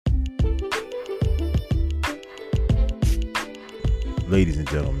Ladies and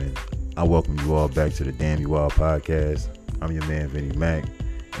gentlemen, I welcome you all back to the Damn You Wild podcast. I'm your man, Vinny Mac,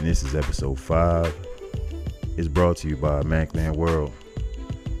 and this is episode 5. It's brought to you by Macman World.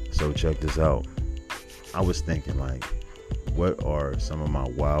 So check this out. I was thinking, what are some of my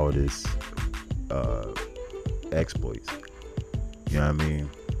wildest exploits? You know what I mean?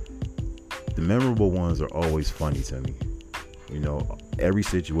 The memorable ones are always funny to me. You know, every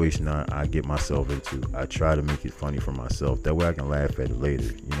situation I get myself into, I try to make it funny for myself. That way I can laugh at it later.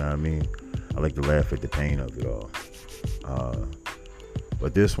 You know what I mean? I like to laugh at the pain of it all.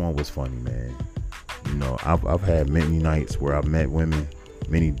 But this one was funny, man. You know, I've had many nights where I've met women,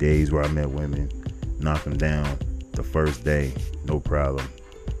 many days where I met women, knocked them down the first day, no problem,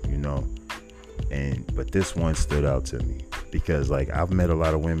 you know. But this one stood out to me because, I've met a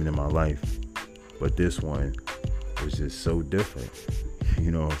lot of women in my life, but this one was just so different.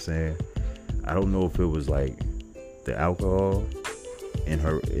 You know what I'm saying? I don't know if it was the alcohol and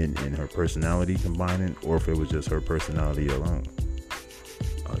her personality combining, or if it was just her personality alone.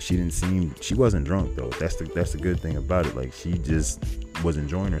 She wasn't drunk though. That's the good thing about it. She just was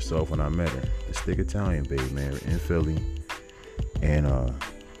enjoying herself when I met her. This thick Italian babe, man, in Philly. And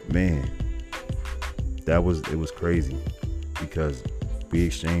man, it was crazy because we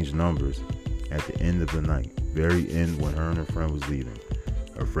exchanged numbers at the end of the night, very end, when her and her friend was leaving.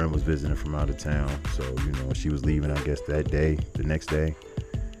 Her friend was visiting from out of town, so she was leaving, I guess, the next day,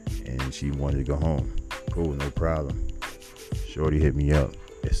 and she wanted to go home. Cool, no problem. Shorty hit me up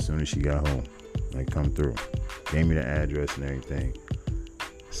as soon as she got home, come through, gave me the address and everything.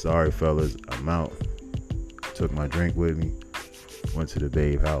 Sorry fellas, I'm out. Took my drink with me, went to the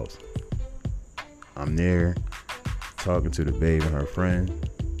babe house. I'm there talking to the babe and her friend.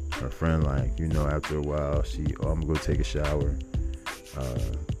 Her friend, after a while, I'm gonna go take a shower.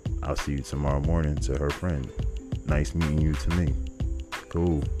 I'll see you tomorrow morning. To her friend, nice meeting you. To me,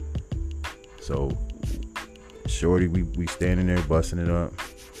 cool. So, shorty, we standing there busting it up,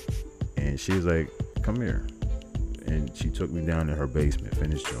 and she was like, "Come here," and she took me down to her basement,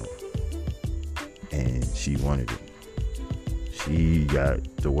 finished joint, and she wanted it. She got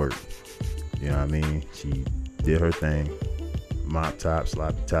to work. You know what I mean? She did her thing. Mop top,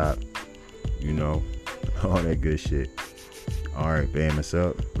 sloppy top, all that good shit. All right, bam, it's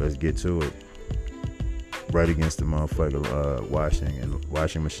up. Let's get to it. Right against the motherfucker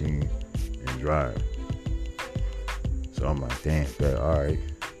washing machine and dryer. So I'm like, damn, bet, all right,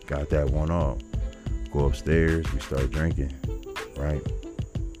 got that one off. Go upstairs, we start drinking, right?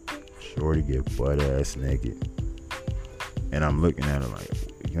 Shorty get butt ass naked. And I'm looking at her like,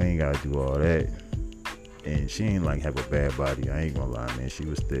 you ain't gotta do all that. And she ain't have a bad body. I ain't gonna lie, man. She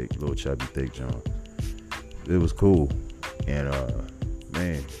was thick, little chubby, thick John. It was cool. And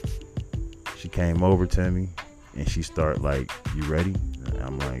man, she came over to me and she started you ready? And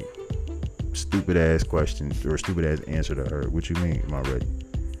I'm like, stupid ass question or stupid ass answer to her. What you mean, am I ready?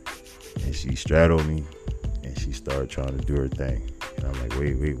 And she straddled me and she started trying to do her thing. And I'm like,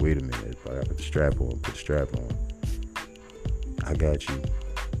 wait a minute. I gotta put the strap on. I got you.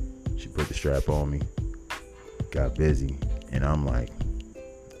 She put the strap on me. Got busy, and I'm like,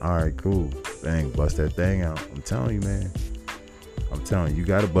 all right, cool, bang, bust that thing out. I'm telling you, man. You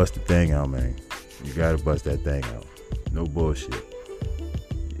gotta bust the thing out, man. You gotta bust that thing out. No bullshit.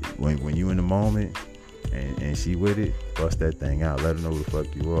 When you in the moment and she with it, bust that thing out. Let her know who the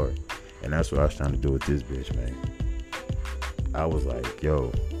fuck you are. And that's what I was trying to do with this bitch, man. I was like,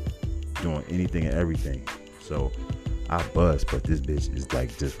 yo, doing anything and everything. So I bust, but this bitch is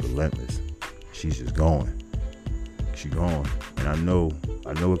just relentless. She's just going. She going, and I know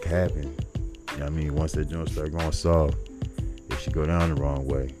it can happen. You know what I mean? Once that joint start going soft, if she go down the wrong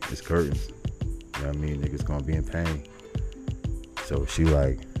way, it's curtains. You know what I mean? Niggas gonna be in pain. So she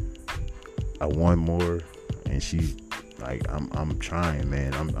I want more, and she I'm trying,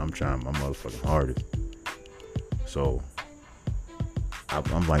 man. I'm trying my motherfucking hardest. So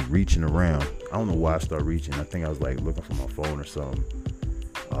I'm reaching around. I don't know why I start reaching. I think I was looking for my phone or something.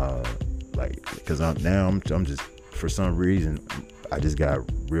 Because I'm just, for some reason, I just got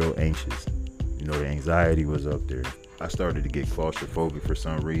real anxious. The anxiety was up there. I started to get claustrophobic for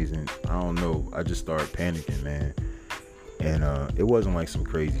some reason. I don't know. I just started panicking, man. And it wasn't some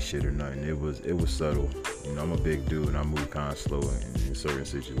crazy shit or nothing. It was subtle. I'm a big dude and I move kind of slow in certain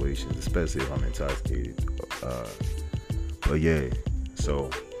situations, especially if I'm intoxicated. But yeah,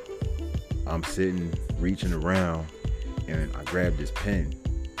 so I'm sitting, reaching around, and I grabbed this pen,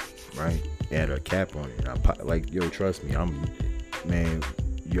 right? It had a cap on it. And I yo, trust me, man,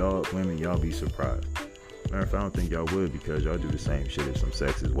 y'all women, y'all be surprised. Matter of fact, I don't think y'all would, because y'all do the same shit if some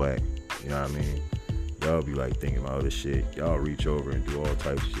sex is whack. You know what I mean? Y'all be like thinking about other shit. Y'all reach over and do all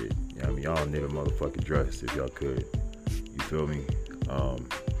types of shit. You know what I mean? Y'all knit a motherfucking dress if y'all could. You feel me?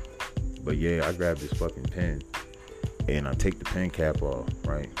 But yeah, I grab this fucking pen and I take the pen cap off,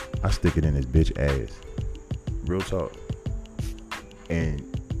 right? I stick it in this bitch ass. Real talk. And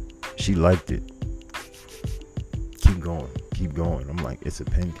she liked it. Keep going, keep going. I'm like, it's a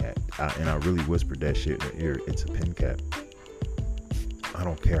pen cap. And I really whispered that shit in her ear. It's a pen cap. I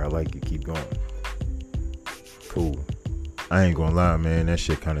don't care. I like it. Keep going. Cool. I ain't gonna lie, man. That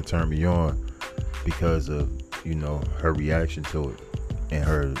shit kind of turned me on because of, you know, her reaction to it and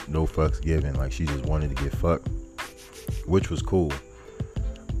her no fucks given. Like, she just wanted to get fucked, which was cool.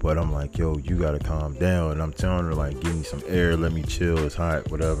 But I'm like, yo, you gotta calm down. And I'm telling her, like, give me some air, let me chill, it's hot,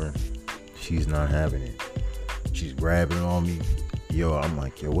 whatever. She's not having it. She's grabbing on me. Yo, I'm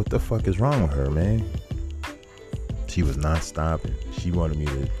like, yo, what the fuck is wrong with her, man? She was not stopping. She wanted me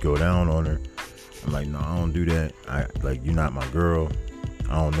to go down on her. I'm like, no, I don't do that. You're not my girl.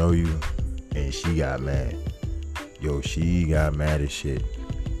 I don't know you. And she got mad. Yo, she got mad as shit.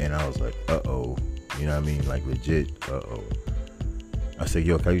 And I was like, uh-oh. You know what I mean? Like, legit, uh-oh. I said,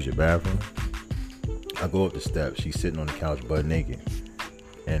 yo, can I use your bathroom? I go up the steps. She's sitting on the couch butt naked.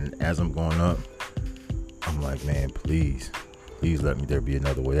 And as I'm going up, I'm like, man, please let me there be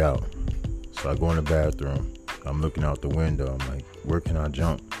another way out. So I go in the bathroom. I'm looking out the window. I'm like, where can I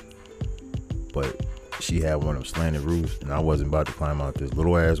jump? But she had one of them slanted roofs, and I wasn't about to climb out this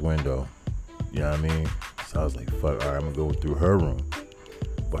little ass window. You know what I mean? So I was like, fuck, all right, I'm gonna go through her room.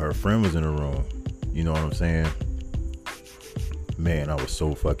 But her friend was in the room. You know what I'm saying? Man, I was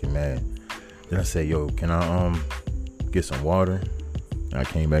so fucking mad. Then I said, yo, can I get some water? And I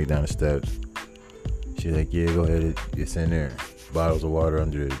came back down the steps. She's like, yeah, go ahead, it's in there. Bottles of water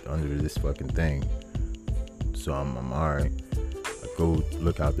under this fucking thing. So I'm all right. I go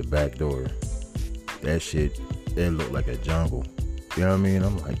look out the back door. That shit, it looked like a jungle. You know what I mean?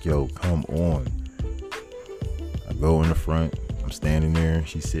 I'm like, yo, come on. I go in the front. I'm standing there.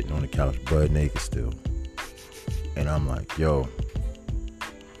 She's sitting on the couch butt naked still. And I'm like, yo,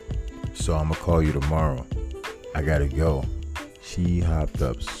 so I'm gonna call you tomorrow. I gotta go. She hopped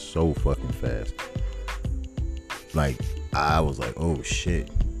up so fucking fast. Like, I was like, oh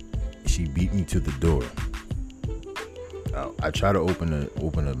shit. She beat me to the door. I try to open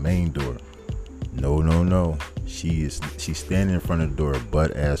the main door. No. She's standing in front of the door,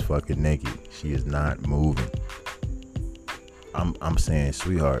 butt ass fucking naked. She is not moving. I'm saying,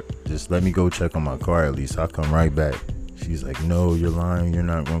 sweetheart, just let me go check on my car at least. I'll come right back. She's like, no, you're lying. You're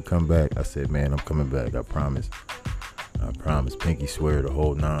not gonna come back. I said, man, I'm coming back. I promise. Pinky swear the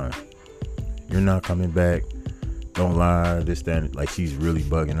whole 9. You're not coming back. Don't lie. This, that. Like, she's really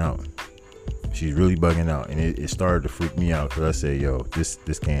bugging out. And it started to freak me out because I said, yo, this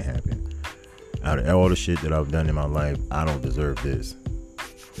can't happen. Out of all the shit that I've done in my life, I don't deserve this.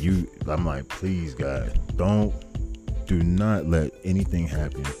 I'm like, please, God, do not let anything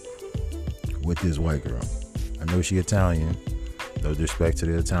happen with this white girl. I know she Italian. No disrespect to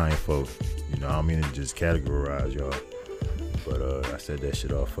the Italian folk. You know, I don't mean to just categorize y'all. But I said that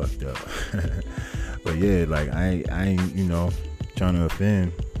shit all fucked up. But yeah, like, I ain't, you know, trying to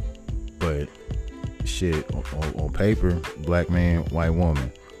offend. But shit, on paper, black man, white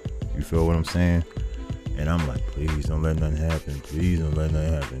woman. You feel what I'm saying? And I'm like, please don't let nothing happen. Please don't let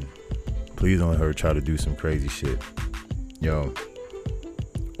nothing happen. Please don't let her try to do some crazy shit. Yo,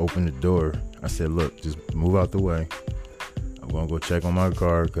 open the door. I said, look, just move out the way. I'm gonna go check on my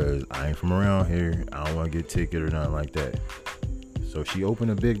car because I ain't from around here. I don't want to get ticket or nothing like that. So she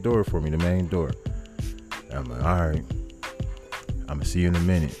opened a big door for me, the main door. And I'm like, all right, I'm gonna see you in a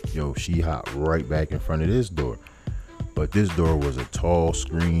minute. Yo, she hopped right back in front of this door. But this door was a tall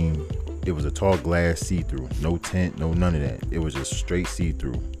screen. It was a tall glass see-through. No tint, no none of that. It was just straight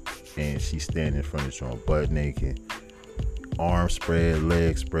see-through. And she's standing in front of the door, butt naked. Arms spread,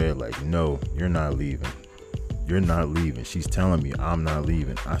 legs spread. Like, no, you're not leaving. You're not leaving. She's telling me I'm not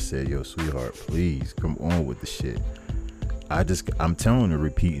leaving. I said, yo, sweetheart, please come on with the shit. I'm telling her,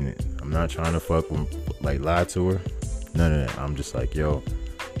 repeating it. I'm not trying to fuck with, like, lie to her. None of that. I'm just like, yo,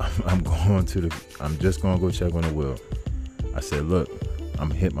 I'm just gonna go check on the wheel. I said, look, I'm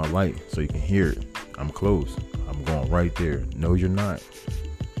gonna hit my light so you can hear it. I'm close. I'm going right there. No, you're not.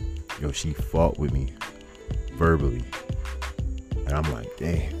 Yo, she fought with me verbally. And I'm like,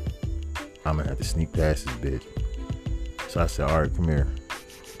 damn, I'm gonna have to sneak past this bitch. So I said, all right, come here.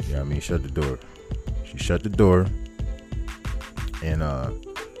 You know what I mean? Shut the door. She shut the door. And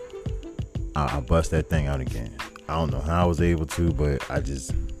I bust that thing out again. I don't know how I was able to, but I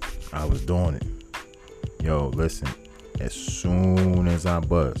was doing it. Yo, listen, as soon as I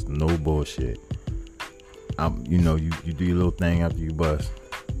bust, no bullshit, you do your little thing after you bust,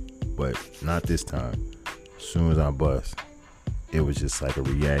 but not this time. As soon as I bust, it was just like a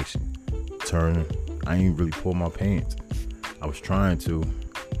reaction. Turning, I ain't really pull my pants. I was trying to,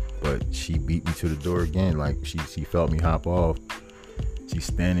 but she beat me to the door again. Like she felt me hop off. She's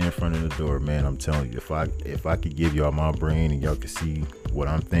standing in front of the door, man. I'm telling you, if I could give y'all my brain and y'all could see what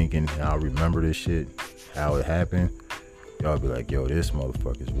I'm thinking, how I remember this shit, how it happened, y'all be like, yo, this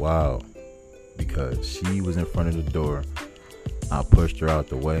motherfucker's wild. Because she was in front of the door. I pushed her out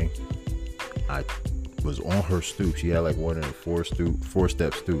the way. I was on her stoop. She had like one of the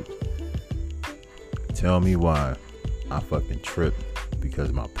four-step stoops. Tell me why I fucking tripped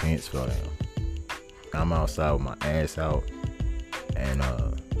because my pants fell down. I'm outside with my ass out, and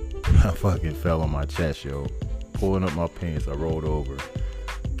I fucking fell on my chest, yo. Pulling up my pants, I rolled over,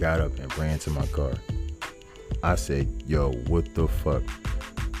 got up and ran to my car. I said, yo, what the fuck?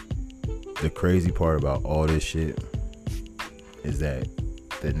 The crazy part about all this shit is that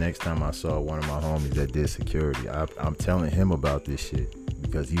the next time I saw one of my homies that did security, I'm telling him about this shit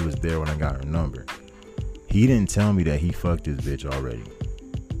because he was there when I got her number. He didn't tell me that he fucked this bitch already.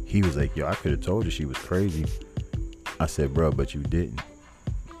 He was like, yo, I could have told you she was crazy. I said, bro, but you didn't.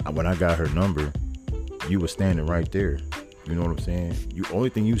 When I got her number, you was standing right there. You know what I'm saying? Only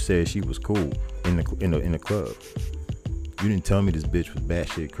thing you said, she was cool in the club. You didn't tell me this bitch was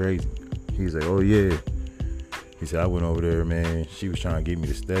batshit crazy. He's like, oh yeah. He said, I went over there, man. She was trying to get me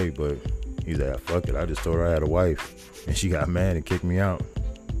to stay, but he's like, fuck it. I just told her I had a wife, and she got mad and kicked me out.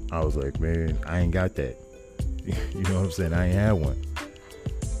 I was like, man, I ain't got that. You know what I'm saying? I ain't had one.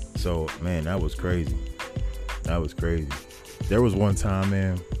 So, man, that was crazy. That was crazy. There was one time,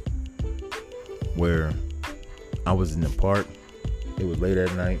 man, where I was in the park. It was late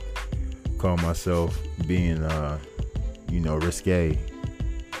at night. Called myself being, risque.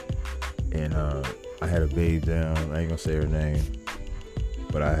 And I had a babe down. I ain't gonna say her name,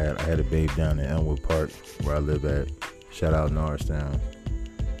 but I had a babe down in Elmwood Park where I live at. Shout out Norristown.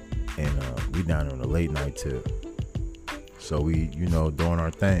 And we down on a late night tip. So we, doing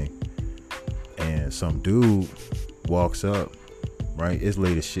our thing. And some dude walks up, right? It's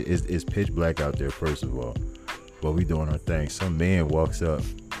late as shit. It's pitch black out there, first of all. But we doing our thing. Some man walks up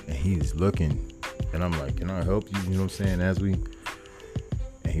and he's looking. And I'm like, can I help you? You know what I'm saying?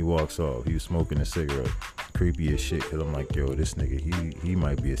 And he walks off. He was smoking a cigarette. Creepy as shit. Cause I'm like, yo, this nigga, he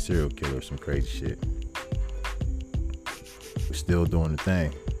might be a serial killer or some crazy shit. We're still doing the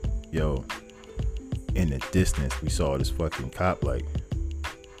thing. Yo, in the distance, we saw this fucking cop light.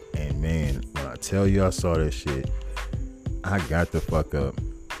 And man, when I tell you I saw that shit, I got the fuck up,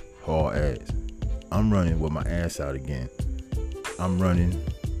 haul ass. I'm running with my ass out again. I'm running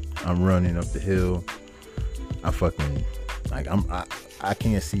up the hill. I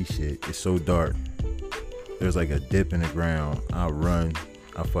can't see shit. It's so dark. There's like a dip in the ground. I run.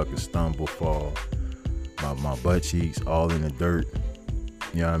 I fucking stumble, fall. My butt cheeks all in the dirt.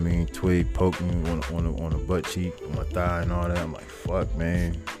 You know what I mean? Twig poked me on the butt cheek, on my thigh and all that. I'm like, fuck,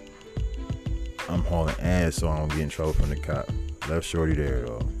 man. I'm hauling ass so I don't get in trouble from the cop. Left shorty there,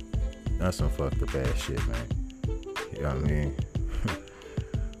 though. That's some fucked up ass shit, man. You know what I mean?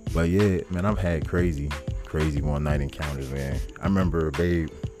 But yeah, man, I've had crazy one night encounters, man. I remember a babe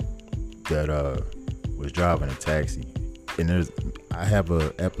that was driving a taxi. And I have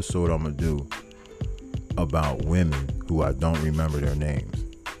a episode I'm gonna do about women who I don't remember their names.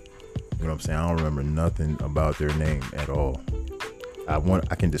 You know what I'm saying? I don't remember nothing about their name at all.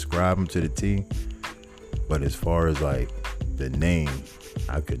 I can describe them to the T, but as far as like the name,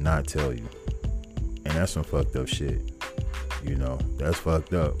 I could not tell you. And that's some fucked up shit. That's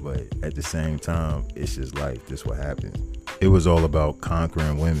fucked up, but at the same time, it's just life. This what happens. It was all about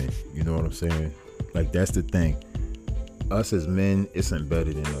conquering women. You know what I'm saying? Like, that's the thing. Us as men, it's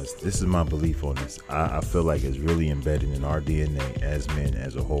embedded in us. This is my belief on this. I feel like it's really embedded in our DNA as men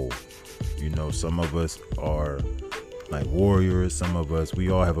as a whole. Some of us are like warriors. Some of us, we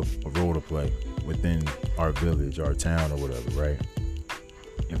all have a role to play within our village, our town, or whatever, right?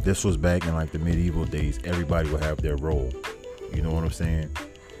 If this was back in like the medieval days, everybody would have their role. You know what I'm saying?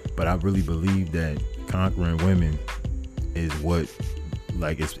 But I really believe that conquering women is what,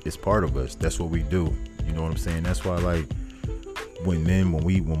 like, it's part of us. That's what we do. You know what I'm saying? That's why, like, when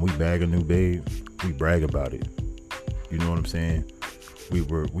we bag a new babe, we brag about it. You know what I'm saying? We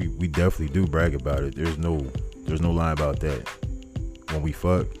definitely do brag about it. There's no lie about that. When we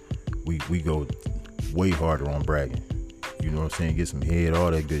fuck, we go way harder on bragging. You know what I'm saying? Get some head,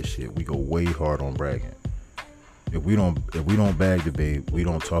 all that good shit. We go way hard on bragging. If we don't bag the babe, we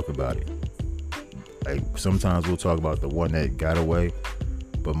don't talk about it. Like, sometimes we'll talk about the one that got away,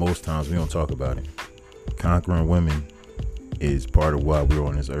 but most times we don't talk about it. conquering women is part of why we're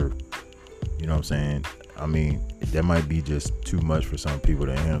on this earth. You know what I'm saying? I mean, that might be just too much for some people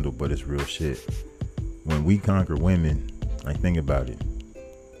to handle, but it's real shit. When we conquer women, like, think about it.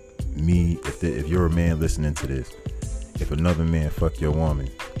 If you're a man listening to this, if another man fuck your woman,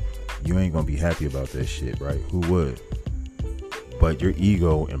 you ain't gonna be happy about that shit, right? Who would? But your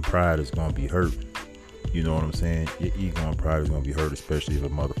ego and pride is gonna be hurt. You know what I'm saying? Your ego and pride is gonna be hurt, especially if a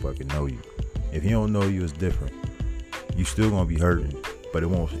motherfucker know you. If he don't know you, it's different. You still gonna be hurting, but it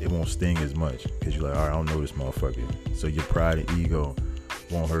won't sting as much because you're like, all right, I don't know this motherfucker. So your pride and ego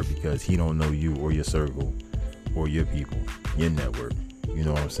won't hurt because he don't know you or your circle or your people, your network. You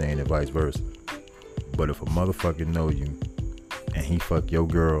know what I'm saying? And vice versa. But if a motherfucker know you and he fuck your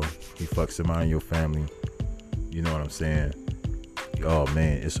girl, he fuck somebody in your family, you know what I'm saying? Oh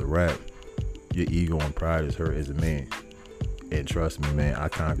man, it's a wrap. Your ego and pride is hurt as a man. And trust me, man, I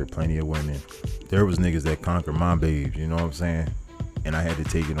conquered plenty of women. There was niggas that conquered my babes, you know what I'm saying? And I had to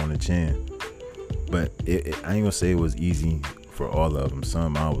take it on the chin. But I ain't gonna say it was easy for all of them.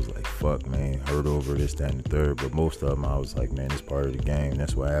 Some I was like, fuck, man, hurt over this, that, and the third. But most of them I was like, man, it's part of the game.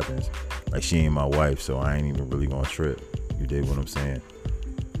 That's what happens. Like, she ain't my wife, so I ain't even really gonna trip. You dig what I'm saying?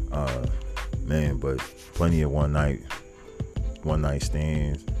 Man, but plenty of one night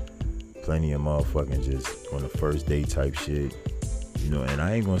stands. Plenty of motherfucking just on the first date type shit, you know. And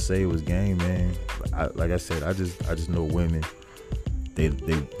I ain't gonna say it was game, man. Like I said, I just know women. They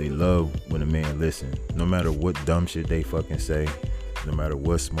love when a man listen. No matter what dumb shit they fucking say, no matter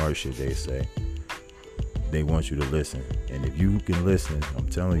what smart shit they say, they want you to listen. And if you can listen, I'm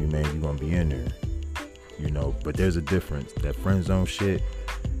telling you, man, you gonna be in there, you know. But there's a difference. That friend zone shit.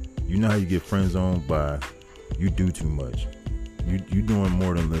 You know how you get friend zoned by you do too much. You doing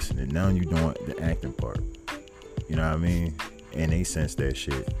more than listening. Now you doing the acting part. You know what I mean? And they sense that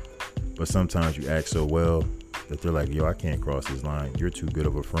shit. But sometimes you act so well that they're like, yo, I can't cross this line. You're too good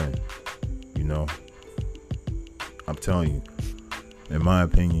of a friend. You know? I'm telling you, in my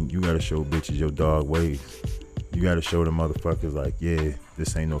opinion, you gotta show bitches your dog ways. You gotta show the motherfuckers like, yeah,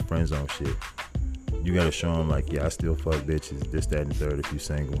 this ain't no friend zone shit. You gotta show them like, yeah, I still fuck bitches, this, that, and the third if you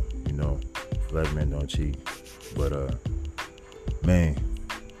single. You know? Black men don't cheat. But, man,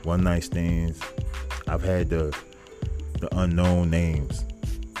 one night stands. I've had the unknown names.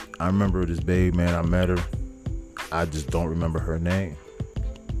 I remember this babe, man. I met her. I just don't remember her name.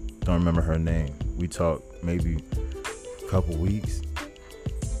 We talked maybe a couple weeks,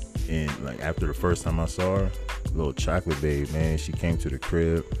 and like after the first time I saw her, little chocolate babe, man. She came to the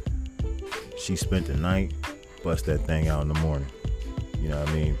crib. She spent the night. Bust that thing out in the morning. You know what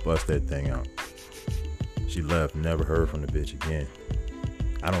I mean? Bust that thing out. She left, never heard from the bitch again.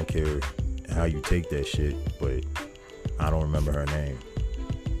 I don't care how you take that shit, but I don't remember her name.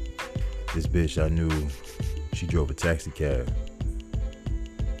 This bitch I knew, she drove a taxi cab,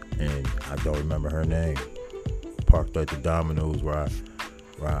 and I don't remember her name. Parked at the Domino's where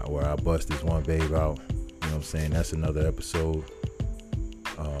I bust this one babe out. You know what I'm saying? That's another episode.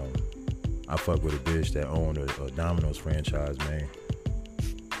 I fuck with a bitch that owned a Domino's franchise, man.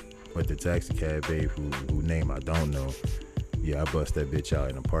 But the taxi cab babe who name I don't know, yeah, I bust that bitch out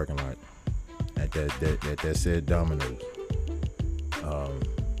in the parking lot at that said Domino's.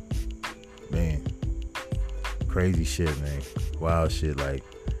 Man, crazy shit, man. Wild shit. Like,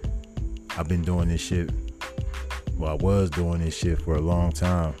 I've been doing this shit. Well, I was doing this shit for a long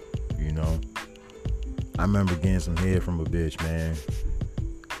time, you know. I remember getting some head from a bitch, man.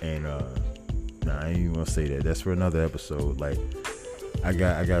 And I ain't even gonna say that. That's for another episode. Like, I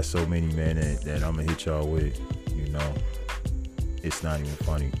got so many, man, that I'm gonna hit y'all with, you know. It's not even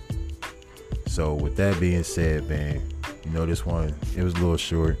funny. So with that being said, man, you know, this one, it was a little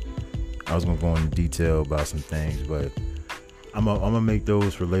short. I was gonna go into detail about some things, but I'm gonna make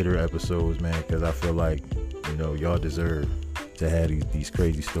those for later episodes, man, because I feel like, you know, y'all deserve to have these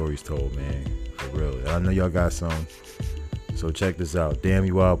crazy stories told, man, for real. I know y'all got some. So check this out. Damn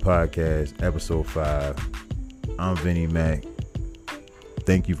You Wild Podcast, episode 5. I'm Vinnie Mac.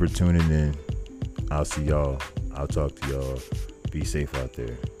 Thank you for tuning in. I'll see y'all. I'll talk to y'all. Be safe out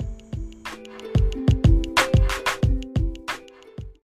there.